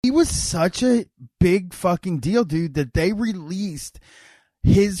He was such a big fucking deal, dude, that they released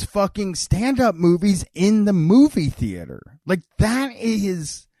his fucking stand-up movies in the movie theater. Like, that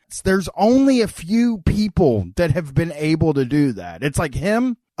is, there's only a few people that have been able to do that. It's like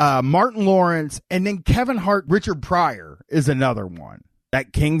him, Martin Lawrence, and then Kevin Hart. Richard Pryor is another one.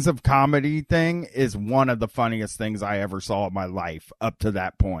 That Kings of Comedy thing is one of the funniest things I ever saw in my life up to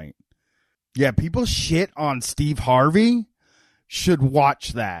that point. Yeah, people shit on Steve Harvey. Should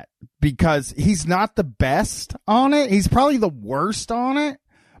watch that because he's not the best on it. He's probably the worst on it,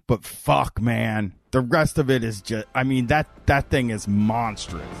 but fuck, man, the rest of it is just, I mean, that thing is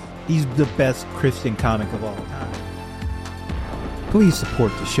monstrous. He's the best Christian comic of all time. Please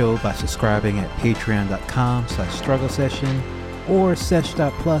support the show by subscribing at patreon.com/struggle session or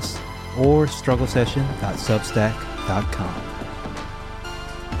sesh.plus or strugglesession.substack.com.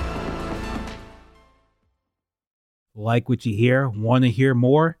 Like what you hear? Want to hear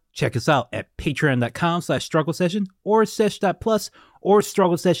more? Check us out at patreon.com/struggle session or sesh.plus or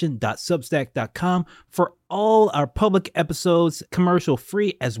strugglesession.substack.com for all our public episodes, commercial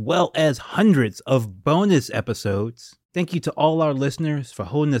free, as well as hundreds of bonus episodes. Thank you to all our listeners for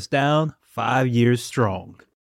holding us down 5 years strong.